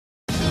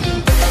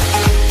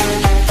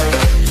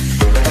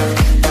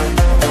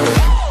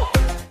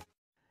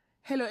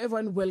Hello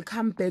everyone,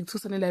 welcome back to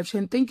Sunday Live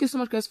Chain. Thank you so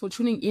much guys for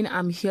tuning in.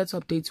 I'm here to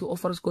update you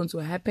of what's going to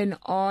happen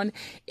on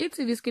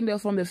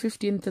ETVSCANDAL from the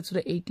 15th to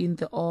the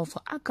 18th of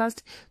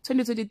August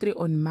 2023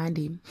 on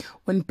Monday.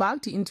 When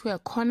backed into a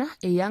corner,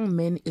 a young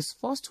man is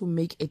forced to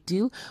make a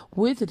deal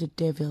with the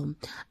devil.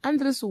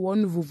 Andres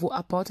warned Vuvu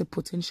about a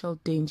potential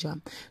danger.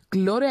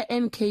 Gloria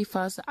and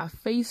Caiphas are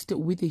faced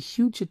with a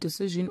huge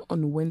decision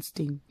on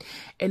Wednesday.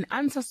 An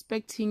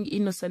unsuspecting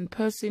innocent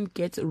person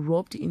gets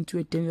roped into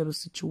a dangerous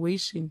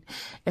situation.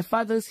 A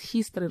father's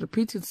history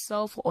repeats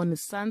itself on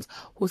his sons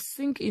who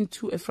sink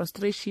into a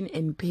frustration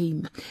and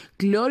pain.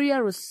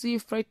 Gloria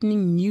receives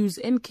frightening news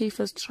and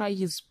Caiphas tries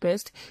his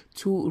best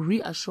to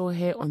reassure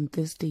her on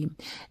this day.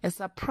 A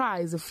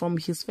surprise from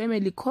his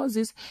family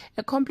causes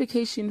a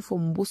complication for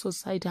Mbuso's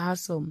side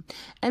hustle,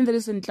 and there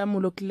is a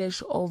Nhlamulo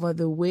clash over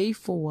the way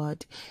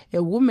forward.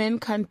 A woman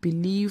can't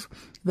believe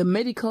the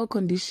medical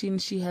condition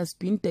she has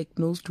been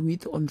diagnosed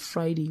with on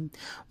Friday.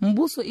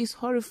 Mbuso is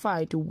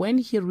horrified when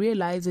he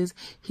realizes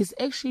his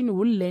action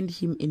will land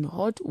him in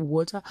hot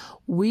water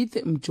with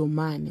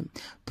Mjomani.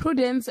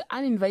 Prudence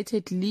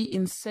uninvitedly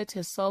inserts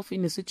herself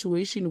in a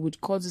situation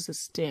which causes a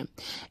stir.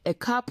 A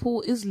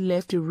couple is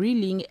left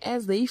reeling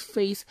as they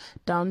face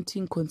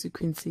daunting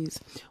consequences.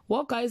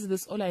 Well guys,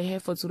 that's all I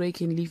have for today. You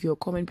can leave your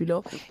comment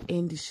below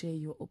and share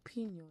your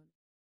opinion.